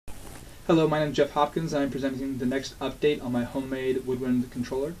Hello, my name is Jeff Hopkins and I'm presenting the next update on my homemade woodwind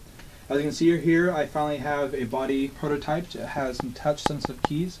controller. As you can see here, I finally have a body prototype. It has some touch sensitive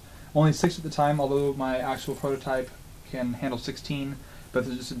keys. Only 6 at the time, although my actual prototype can handle 16, but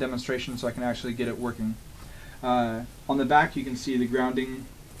this is just a demonstration so I can actually get it working. On the back you can see the grounding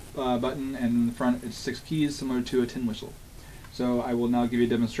button, and in the front it's 6 keys similar to a tin whistle. So I will now give you a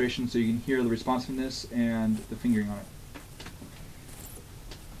demonstration so you can hear the responsiveness and the fingering on it.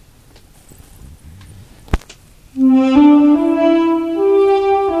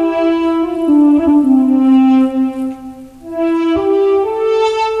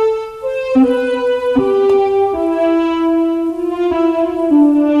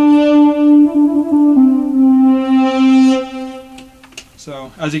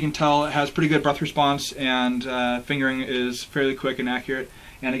 So as you can tell, it has pretty good breath response, and fingering is fairly quick and accurate.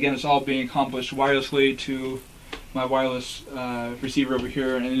 And again, it's all being accomplished wirelessly to my wireless receiver over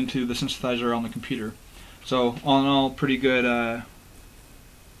here and into the synthesizer on the computer. So all in all, pretty good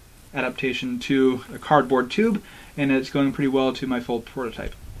adaptation to a cardboard tube, and it's going pretty well to my full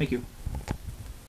prototype. Thank you.